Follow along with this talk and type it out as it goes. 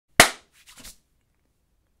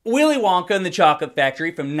Willy Wonka and the Chocolate Factory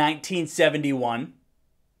from 1971.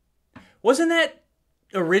 Wasn't that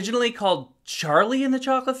originally called Charlie and the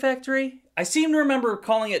Chocolate Factory? I seem to remember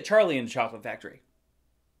calling it Charlie and the Chocolate Factory.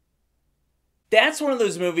 That's one of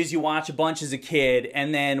those movies you watch a bunch as a kid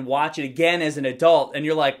and then watch it again as an adult and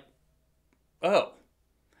you're like, oh,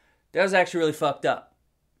 that was actually really fucked up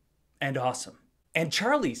and awesome. And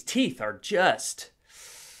Charlie's teeth are just,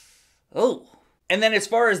 oh. And then as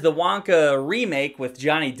far as the Wonka remake with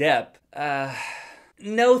Johnny Depp,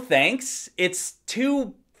 no thanks. It's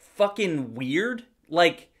too fucking weird.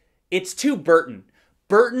 Like, it's too Burton.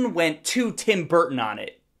 Burton went too Tim Burton on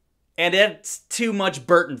it. And it's too much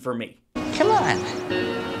Burton for me. Come on.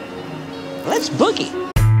 Let's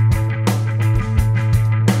boogie.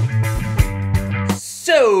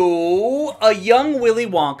 So, a young Willy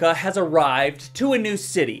Wonka has arrived to a new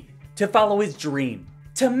city to follow his dream.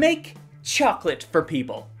 To make chocolate for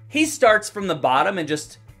people. He starts from the bottom and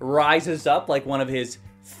just rises up like one of his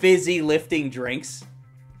fizzy lifting drinks.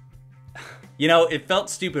 You know, it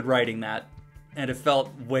felt stupid writing that, and it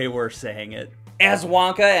felt way worse saying it. As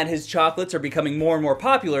Wonka and his chocolates are becoming more and more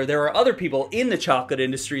popular, there are other people in the chocolate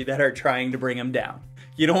industry that are trying to bring him down.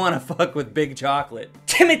 You don't want to fuck with big chocolate.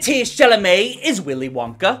 Timothée Chalamet is Willy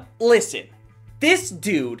Wonka. Listen, this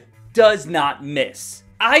dude does not miss.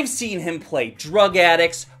 I've seen him play drug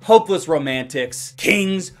addicts, hopeless romantics,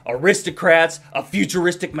 kings, aristocrats, a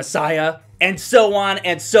futuristic messiah, and so on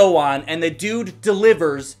and so on, and the dude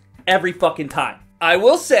delivers every fucking time. I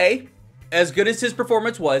will say, as good as his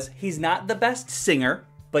performance was, he's not the best singer,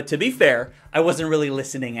 but to be fair, I wasn't really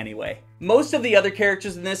listening anyway. Most of the other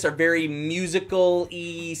characters in this are very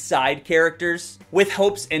musical-y side characters, with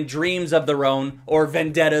hopes and dreams of their own, or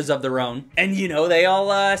vendettas of their own, and you know, they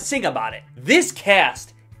all sing about it. This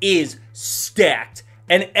cast is stacked,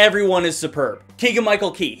 and everyone is superb.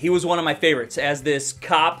 Keegan-Michael Key, he was one of my favorites as this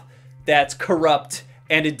cop that's corrupt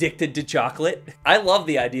and addicted to chocolate. I love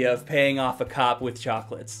the idea of paying off a cop with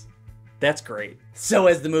chocolates. That's great. So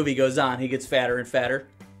as the movie goes on, he gets fatter and fatter.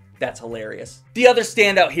 That's hilarious. The other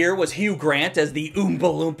standout here was Hugh Grant as the Oompa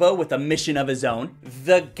Loompa with a mission of his own.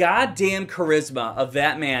 The goddamn charisma of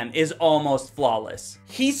that man is almost flawless.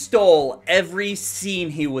 He stole every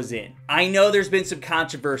scene he was in. I know there's been some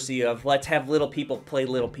controversy of let's have little people play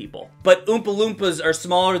little people. But Oompa Loompas are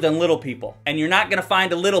smaller than little people. And you're not gonna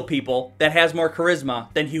find a little people that has more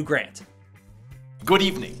charisma than Hugh Grant. Good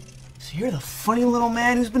evening. So you're the funny little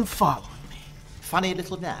man who's been following me. Funny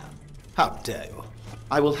little man. How dare you?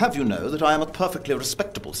 I will have you know that I am a perfectly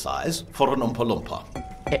respectable size for an Oompa Loompa.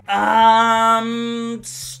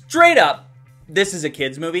 Straight up, this is a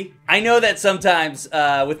kid's movie. I know that sometimes,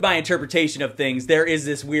 with my interpretation of things, there is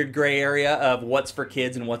this weird gray area of what's for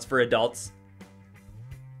kids and what's for adults.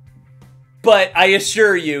 But I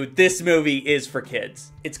assure you, this movie is for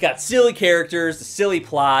kids. It's got silly characters, a silly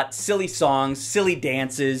plot, silly songs, silly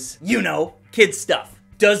dances, you know, kids stuff.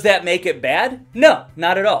 Does that make it bad? No,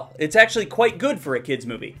 not at all. It's actually quite good for a kid's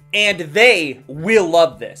movie. And they will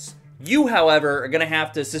love this. You, however, are gonna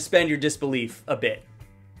have to suspend your disbelief a bit.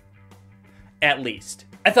 At least.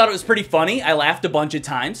 I thought it was pretty funny. I laughed a bunch of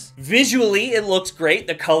times. Visually, it looks great.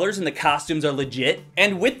 The colors and the costumes are legit.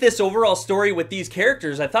 And with this overall story with these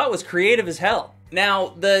characters, I thought it was creative as hell. Now,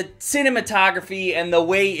 the cinematography and the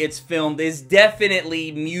way it's filmed is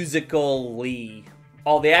definitely musical-y.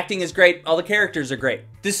 All the acting is great, all the characters are great.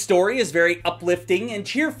 This story is very uplifting and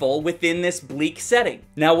cheerful within this bleak setting.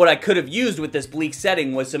 Now, what I could have used with this bleak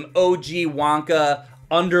setting was some OG Wonka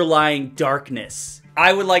underlying darkness.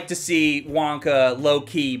 I would like to see Wonka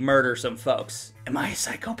low-key murder some folks. Am I a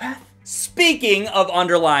psychopath? Speaking of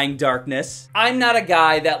underlying darkness, I'm not a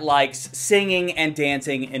guy that likes singing and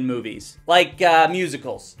dancing in movies. Like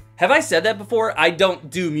musicals. Have I said that before? I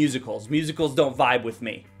don't do musicals. Musicals don't vibe with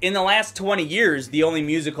me. In the last 20 years, the only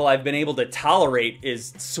musical I've been able to tolerate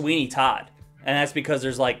is Sweeney Todd. And that's because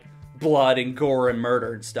there's like blood and gore and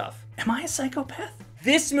murder and stuff. Am I a psychopath?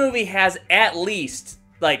 This movie has at least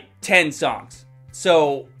like 10 songs.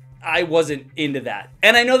 So I wasn't into that.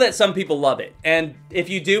 And I know that some people love it. And if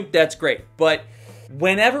you do, that's great. But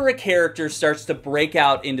whenever a character starts to break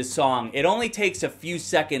out into song, it only takes a few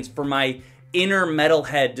seconds for my inner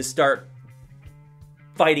metalhead to start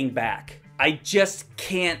fighting back. I just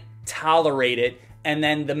can't tolerate it, and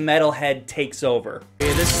then the metalhead takes over.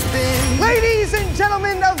 Ladies and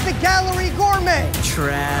gentlemen of the Gallery Gourmet,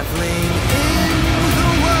 Traveling in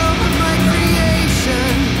the world of my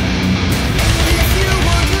creation.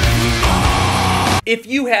 If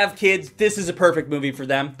you have kids, this is a perfect movie for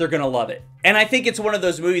them. They're gonna love it. And I think it's one of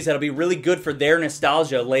those movies that'll be really good for their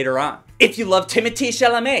nostalgia later on. If you love Timothée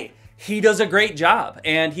Chalamet, he does a great job,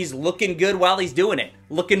 and he's looking good while he's doing it.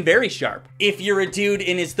 Looking very sharp. If you're a dude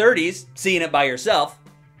in his 30s, seeing it by yourself,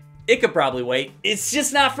 it could probably wait. It's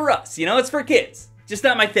just not for us, you know? It's for kids. Just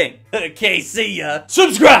not my thing. Okay, see ya.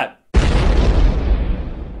 Subscribe!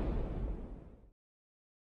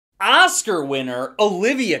 Oscar winner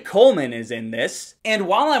Olivia Colman is in this, and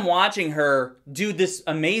while I'm watching her do this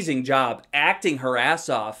amazing job acting her ass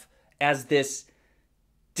off as this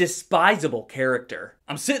despisable character,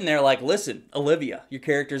 I'm sitting there like, listen, Olivia, your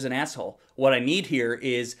character's an asshole. What I need here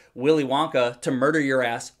is Willy Wonka to murder your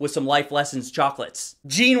ass with some life lessons chocolates.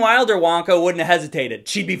 Gene Wilder Wonka wouldn't have hesitated.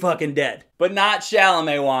 She'd be fucking dead. But not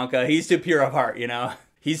Chalamet Wonka. He's too pure of heart, you know?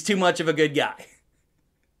 He's too much of a good guy.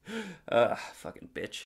 Fucking bitch.